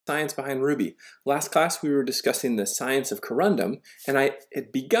science behind ruby. Last class we were discussing the science of corundum, and I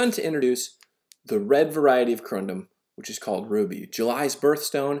had begun to introduce the red variety of corundum, which is called ruby, July's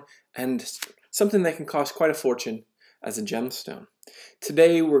birthstone, and something that can cost quite a fortune as a gemstone.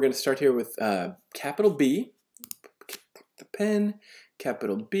 Today we're going to start here with capital B, the pen,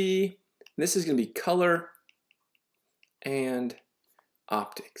 capital B. This is going to be color and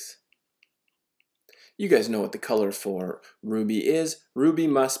optics. You guys know what the color for ruby is. Ruby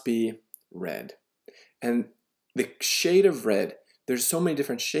must be red. And the shade of red, there's so many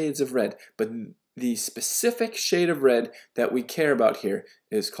different shades of red, but the specific shade of red that we care about here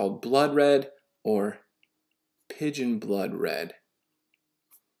is called blood red or pigeon blood red.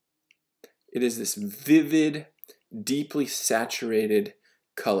 It is this vivid, deeply saturated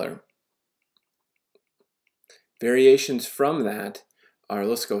color. Variations from that are,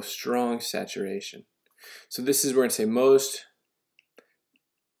 let's go strong saturation. So this is where I'd say most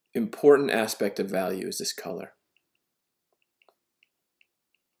important aspect of value is this color.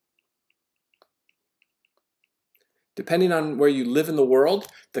 Depending on where you live in the world,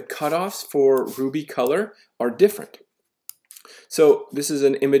 the cutoffs for ruby color are different. So this is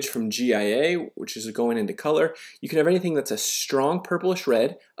an image from GIA, which is going into color. You can have anything that's a strong purplish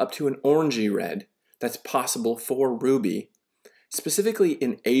red up to an orangey red. That's possible for ruby. Specifically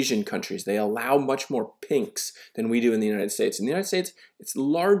in Asian countries, they allow much more pinks than we do in the United States. In the United States, it's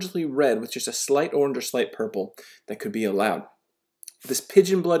largely red with just a slight orange or slight purple that could be allowed. This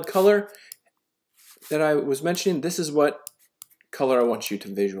pigeon blood color that I was mentioning, this is what color I want you to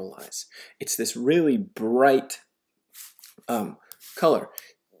visualize. It's this really bright color.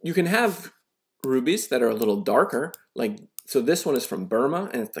 You can have rubies that are a little darker, so this one is from Burma,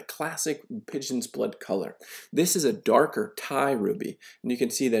 and it's the classic pigeon's blood color. This is a darker Thai ruby, and you can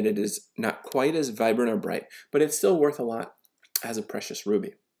see that it is not quite as vibrant or bright, but it's still worth a lot as a precious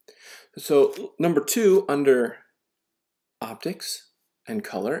ruby. So number 2 under optics and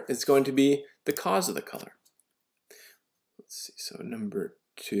color is going to be the cause of the color. Let's see, so number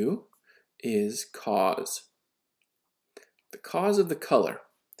 2 is cause. The cause of the color.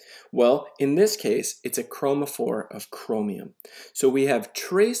 Well, in this case, it's a chromophore of chromium. So we have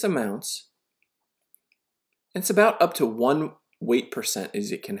trace amounts, it's about up to 1 weight percent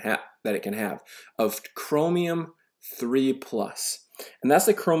that it can have of chromium 3+. And that's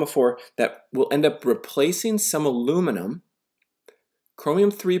the chromophore that will end up replacing some aluminum.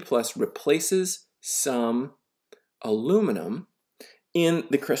 Chromium 3+ replaces some aluminum in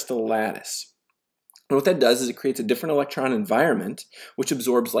the crystal lattice. And what that does is it creates a different electron environment which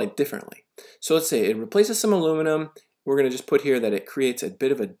absorbs light differently. So let's say it replaces some aluminum. We're going to just put here that it creates a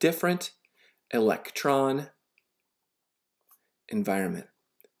bit of a different electron environment.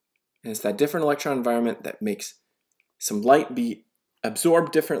 And it's that different electron environment that makes some light be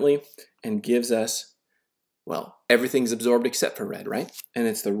absorbed differently and gives us, well, everything's absorbed except for red, right? And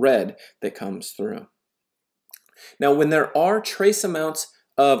it's the red that comes through. Now, when there are trace amounts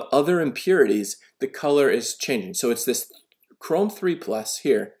of other impurities, the color is changing. So it's this chrome 3+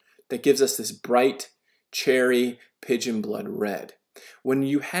 here that gives us this bright cherry pigeon blood red. When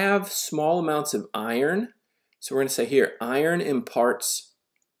you have small amounts of iron, so we're going to say here, iron imparts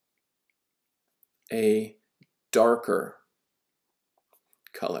a darker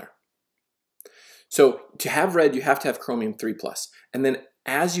color. So to have red, you have to have chromium 3+. And then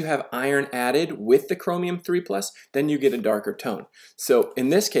as you have iron added with the chromium 3+, then you get a darker tone. So in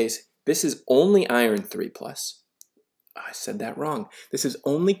this case, this is only iron 3+. I said that wrong. This is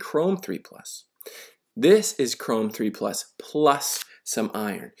only chrome 3+. This is chrome 3+ plus some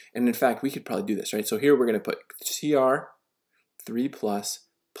iron. And in fact, we could probably do this, right? So here we're going to put Cr3+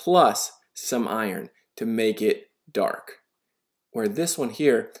 plus some iron to make it dark. Where this one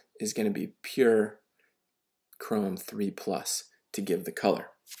here is going to be pure chrome 3+ to give the color.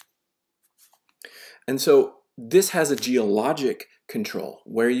 And so this has a geologic control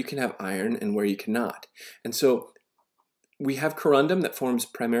where you can have iron and where you cannot. And so we have corundum that forms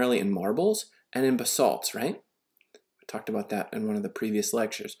primarily in marbles and in basalts, right? I talked about that in one of the previous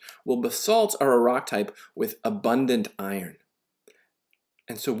lectures. Well, basalts are a rock type with abundant iron.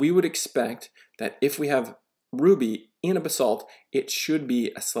 And so we would expect that if we have ruby in a basalt, it should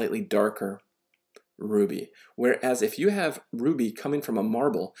be a slightly darker ruby. Whereas if you have ruby coming from a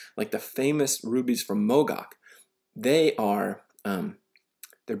marble, like the famous rubies from Mogok, they're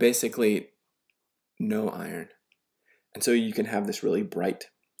basically no iron. And so you can have this really bright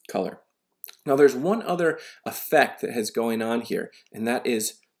color. Now there's one other effect that is going on here, and that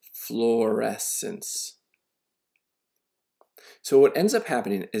is fluorescence. So what ends up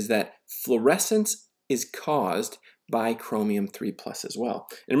happening is that fluorescence is caused by chromium 3+ as well.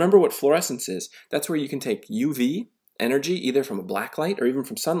 And remember what fluorescence is. That's where you can take UV energy, either from a black light or even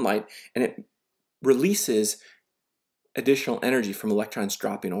from sunlight, and it releases additional energy from electrons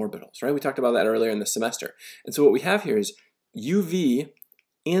dropping orbitals, right? We talked about that earlier in the semester. And so what we have here is UV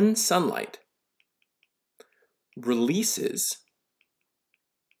in sunlight releases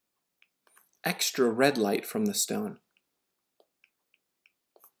extra red light from the stone.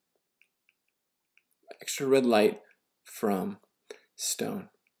 Extra red light from stone.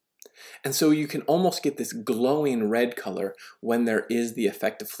 And so you can almost get this glowing red color when there is the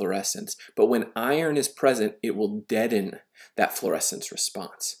effect of fluorescence. But when iron is present, it will deaden that fluorescence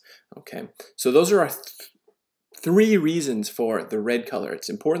response. Okay, so those are our three reasons for the red color. It's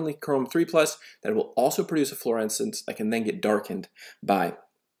importantly chromium 3+, that it will also produce a fluorescence that can then get darkened by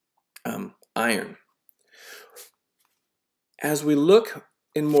iron. As we look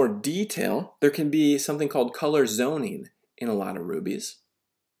in more detail, there can be something called color zoning in a lot of rubies.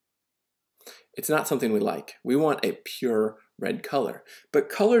 It's not something we like. We want a pure red color. But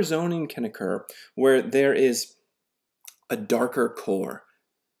color zoning can occur where there is a darker core,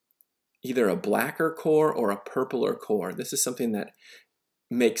 either a blacker core or a purpler core. This is something that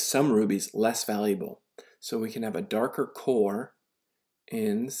makes some rubies less valuable. So we can have a darker core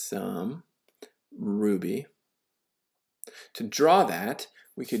in some ruby. To draw that,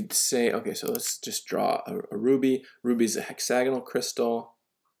 we could say, okay, so let's just draw a ruby. Ruby is a hexagonal crystal.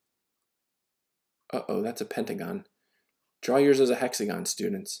 Uh-oh, that's a pentagon. Draw yours as a hexagon,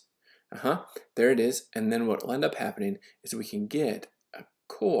 students. There it is. And then what will end up happening is we can get a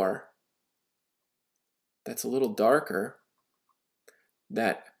core that's a little darker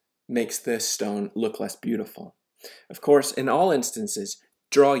that makes this stone look less beautiful. Of course, in all instances,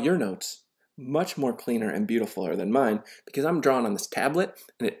 draw your notes much more cleaner and beautifuler than mine because I'm drawing on this tablet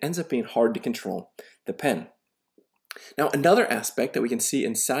and it ends up being hard to control the pen. Now, another aspect that we can see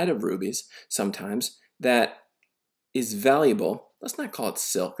inside of rubies sometimes that is valuable, let's not call it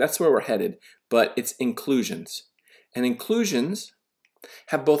silk, that's where we're headed, but it's inclusions. And inclusions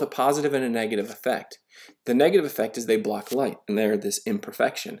have both a positive and a negative effect. The negative effect is they block light, and they're this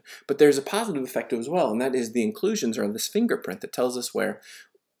imperfection. But there's a positive effect as well, and that is the inclusions are this fingerprint that tells us where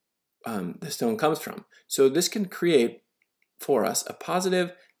the stone comes from. So this can create for us a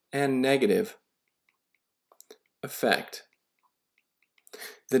positive and negative effect.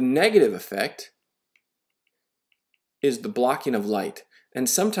 The negative effect is the blocking of light. And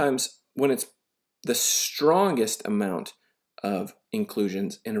sometimes when it's the strongest amount of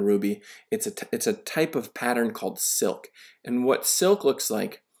inclusions in a ruby, it's a type of pattern called silk. And what silk looks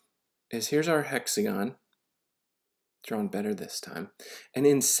like is, here's our hexagon, drawn better this time. And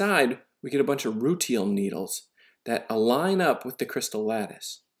inside, we get a bunch of rutile needles that align up with the crystal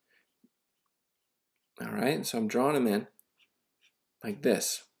lattice. All right, so I'm drawing them in like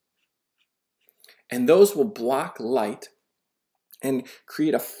this. And those will block light and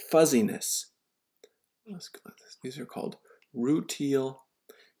create a fuzziness. Let's go with this. These are called rutile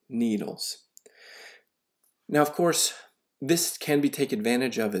needles. Now, of course, this can be taken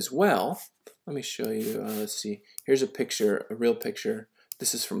advantage of as well. Let me show you, let's see. Here's a picture, a real picture.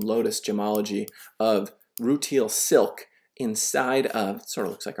 This is from Lotus Gemology of rutile silk inside of, sort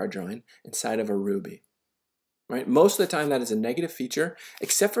of looks like our drawing, inside of a ruby. Right? Most of the time that is a negative feature,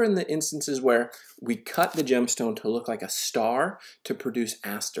 except for in the instances where we cut the gemstone to look like a star to produce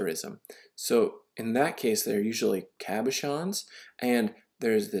asterism. So in that case, they're usually cabochons, and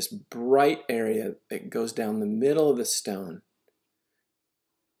there's this bright area that goes down the middle of the stone.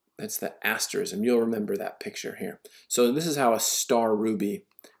 That's the asterism. You'll remember that picture here. So this is how a star ruby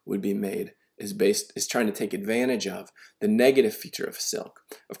would be made, is trying to take advantage of the negative feature of silk.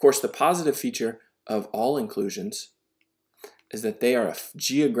 Of course, the positive feature of all inclusions is that they are a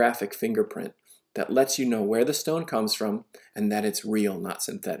geographic fingerprint that lets you know where the stone comes from and that it's real, not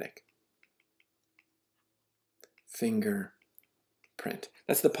synthetic. Fingerprint.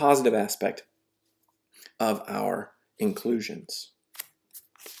 That's the positive aspect of our inclusions.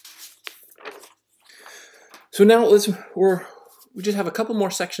 So now we just have a couple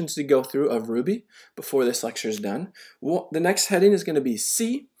more sections to go through of Ruby before this lecture is done. The next heading is going to be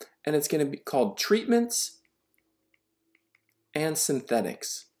C, and it's going to be called Treatments and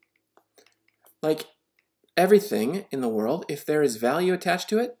Synthetics. Like everything in the world, if there is value attached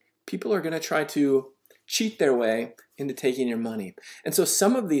to it, people are going to try to cheat their way into taking your money. And so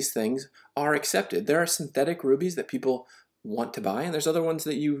some of these things are accepted. There are synthetic rubies that people want to buy, and there's other ones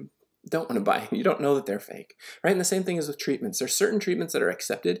that you don't want to buy. You don't know that they're fake, right? And the same thing is with treatments. There's certain treatments that are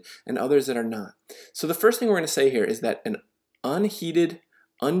accepted and others that are not. So the first thing we're going to say here is that an unheated,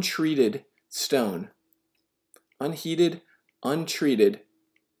 untreated stone, unheated, untreated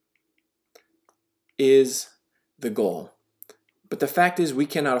is the goal. But the fact is we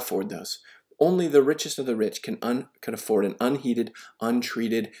cannot afford those. Only the richest of the rich can afford an unheated,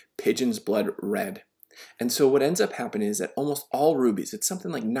 untreated pigeon's blood red. And so what ends up happening is that almost all rubies, it's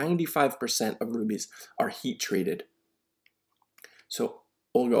something like 95% of rubies, are heat treated. So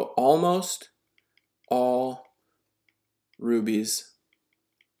we'll go almost all rubies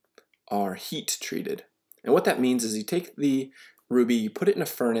are heat treated. And what that means is you take the ruby, you put it in a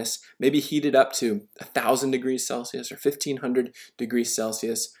furnace, maybe heat it up to 1,000 degrees Celsius or 1,500 degrees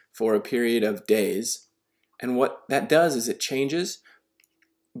Celsius for a period of days. And what that does is it changes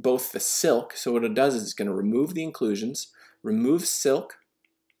both the silk. So what it does is it's going to remove the inclusions, remove silk,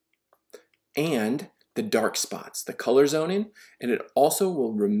 and the dark spots, the color zoning, and it also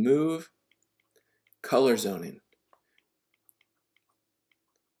will remove color zoning.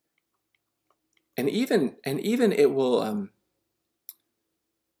 And even it will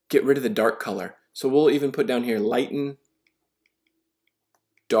get rid of the dark color. So we'll even put down here lighten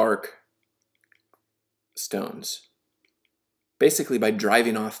dark stones, basically by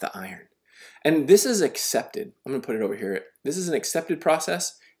driving off the iron. And this is accepted. I'm going to put it over here. This is an accepted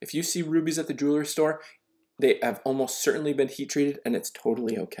process. If you see rubies at the jewelry store, they have almost certainly been heat treated, and it's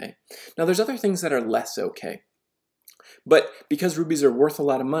totally okay. Now there's other things that are less okay. But because rubies are worth a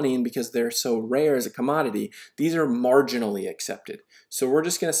lot of money and because they're so rare as a commodity, these are marginally accepted. So we're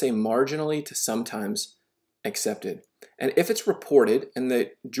just going to say marginally to sometimes accepted. And if it's reported and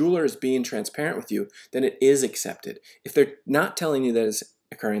the jeweler is being transparent with you, then it is accepted. If they're not telling you that it's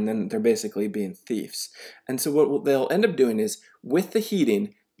occurring, then they're basically being thieves. And so what they'll end up doing is with the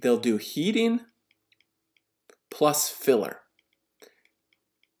heating, they'll do heating plus filler.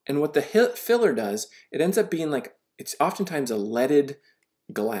 And what the filler does, it ends up being like, it's oftentimes a leaded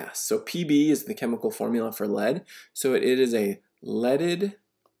glass. So Pb is the chemical formula for lead. So it is a leaded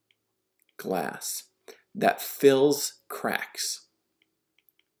glass that fills cracks.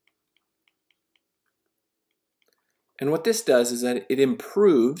 And what this does is that it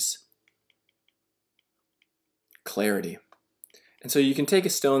improves clarity. And so you can take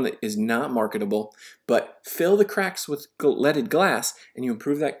a stone that is not marketable, but fill the cracks with leaded glass, and you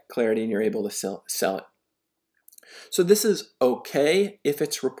improve that clarity and you're able to sell it. So this is okay if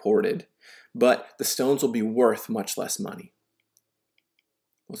it's reported, but the stones will be worth much less money.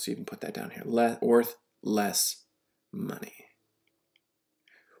 Let's even put that down here, worth less money.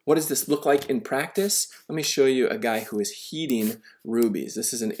 What does this look like in practice? Let me show you a guy who is heating rubies.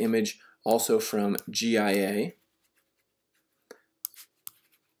 This is an image also from GIA.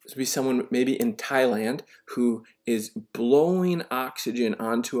 This would be someone maybe in Thailand who is blowing oxygen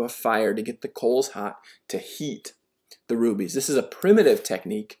onto a fire to get the coals hot to heat the rubies. This is a primitive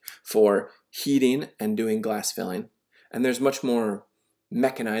technique for heating and doing glass filling. And there's much more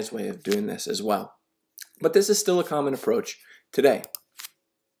mechanized way of doing this as well. But this is still a common approach today.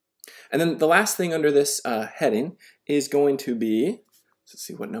 And then the last thing under this heading is going to be, let's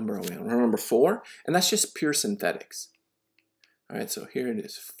see, what number are we on? We're on number 4, and that's just pure synthetics. All right, so here it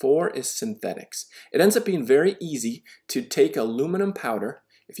is. 4 is synthetics. It ends up being very easy to take aluminum powder.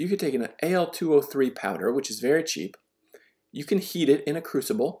 If you could take an Al2O3 powder, which is very cheap, you can heat it in a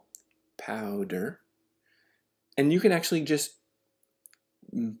crucible, powder, and you can actually just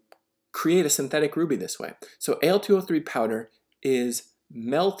create a synthetic ruby this way. So Al2O3 powder is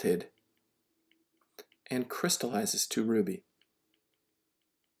melted and crystallizes to ruby.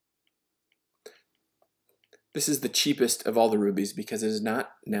 This is the cheapest of all the rubies because it is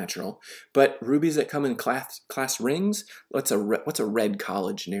not natural. But rubies that come in class rings, what's a red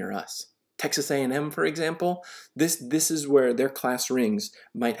college near us? Texas A&M, for example. This is where their class rings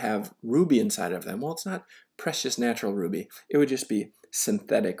might have ruby inside of them. Well, it's not precious natural ruby. It would just be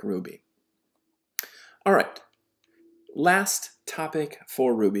synthetic ruby. All right. Last topic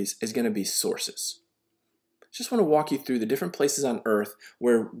for rubies is going to be sources. Just want to walk you through the different places on Earth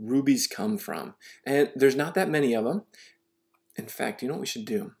where rubies come from. And there's not that many of them. In fact, you know what we should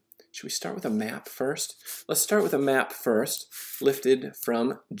do? Should we start with a map first? Let's start with a map first, lifted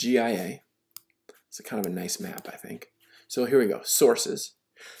from GIA. It's a kind of a nice map, I think. So here we go, sources.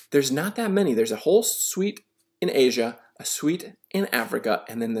 There's not that many. There's a whole suite in Asia, a suite in Africa,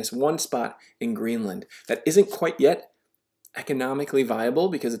 and then this one spot in Greenland that isn't quite yet economically viable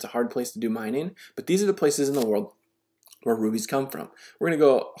because it's a hard place to do mining, but these are the places in the world where rubies come from. We're going to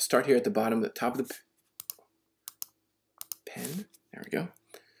go start here at the bottom, the top of the pen. There we go.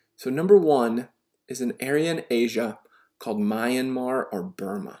 So number 1 is an area in Asia called Myanmar or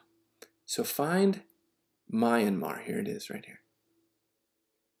Burma. So find Myanmar. Here it is right here.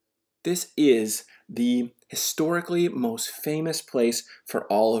 This is the historically most famous place for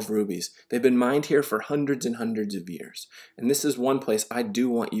all of rubies. They've been mined here for hundreds and hundreds of years. And this is one place I do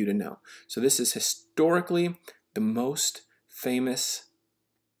want you to know. So this is historically the most famous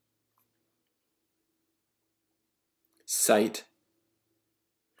site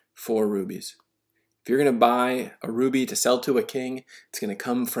for rubies. If you're going to buy a ruby to sell to a king, it's going to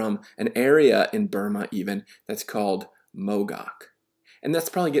come from an area in Burma even that's called Mogok. And that's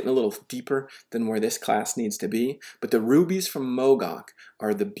probably getting a little deeper than where this class needs to be, but the rubies from Mogok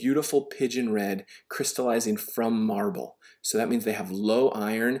are the beautiful pigeon red crystallizing from marble. So that means they have low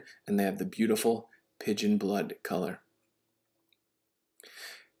iron and they have the beautiful pigeon blood color.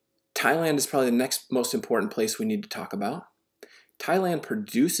 Thailand is probably the next most important place we need to talk about. Thailand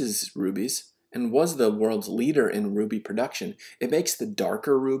produces rubies and was the world's leader in ruby production. It makes the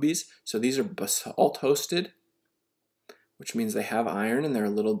darker rubies, so these are basalt hosted, which means they have iron and they're a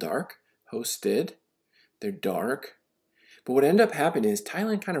little dark. Hosted, they're dark. But what ended up happening is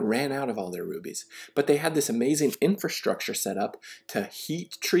Thailand kind of ran out of all their rubies, but they had this amazing infrastructure set up to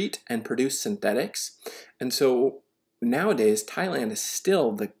heat treat and produce synthetics. And so nowadays, Thailand is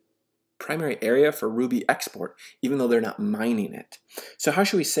still the primary area for ruby export, even though they're not mining it. So how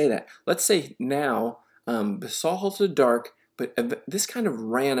should we say that? Let's say now basalt is dark, but this kind of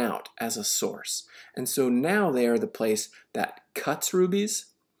ran out as a source. And so now they are the place that cuts rubies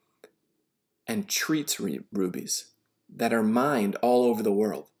and treats rubies that are mined all over the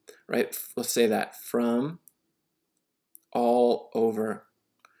world, right? Let's say that from all over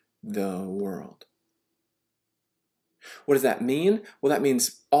the world. What does that mean? Well, that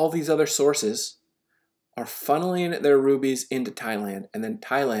means all these other sources are funneling their rubies into Thailand, and then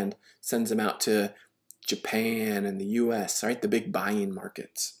Thailand sends them out to Japan and the US, right? The big buying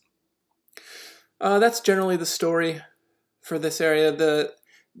markets. That's generally the story for this area.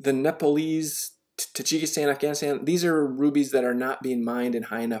 The Nepalese, Tajikistan, Afghanistan, these are rubies that are not being mined in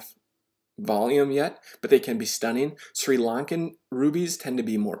high enough volume yet, but they can be stunning. Sri Lankan rubies tend to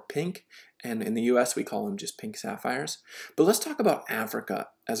be more pink, and in the US we call them just pink sapphires. But let's talk about Africa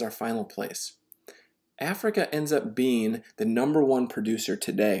as our final place. Africa ends up being the #1 producer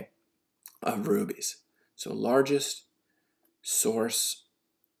today of rubies. So largest source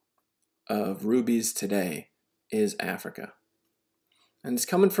of rubies today is Africa. And it's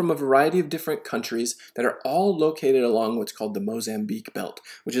coming from a variety of different countries that are all located along what's called the Mozambique Belt,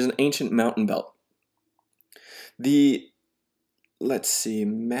 which is an ancient mountain belt. Let's see,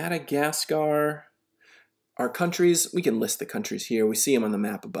 Madagascar, our countries, we can list the countries here. We see them on the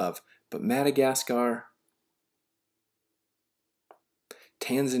map above. But Madagascar,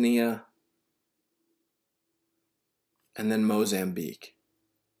 Tanzania, and then Mozambique.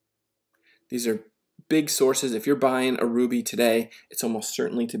 These are big sources. If you're buying a ruby today, it's almost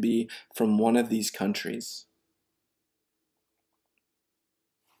certainly to be from one of these countries.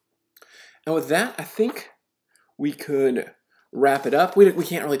 And with that, I think we could wrap it up. We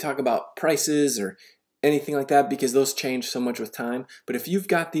can't really talk about prices or anything like that because those change so much with time. But if you've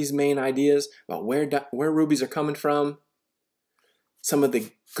got these main ideas about where rubies are coming from, some of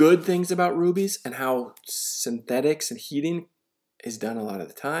the good things about rubies and how synthetics and heating is done a lot of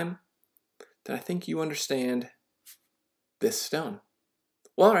the time, then I think you understand this stone.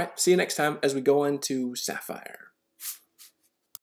 Well, all right, see you next time as we go into sapphire.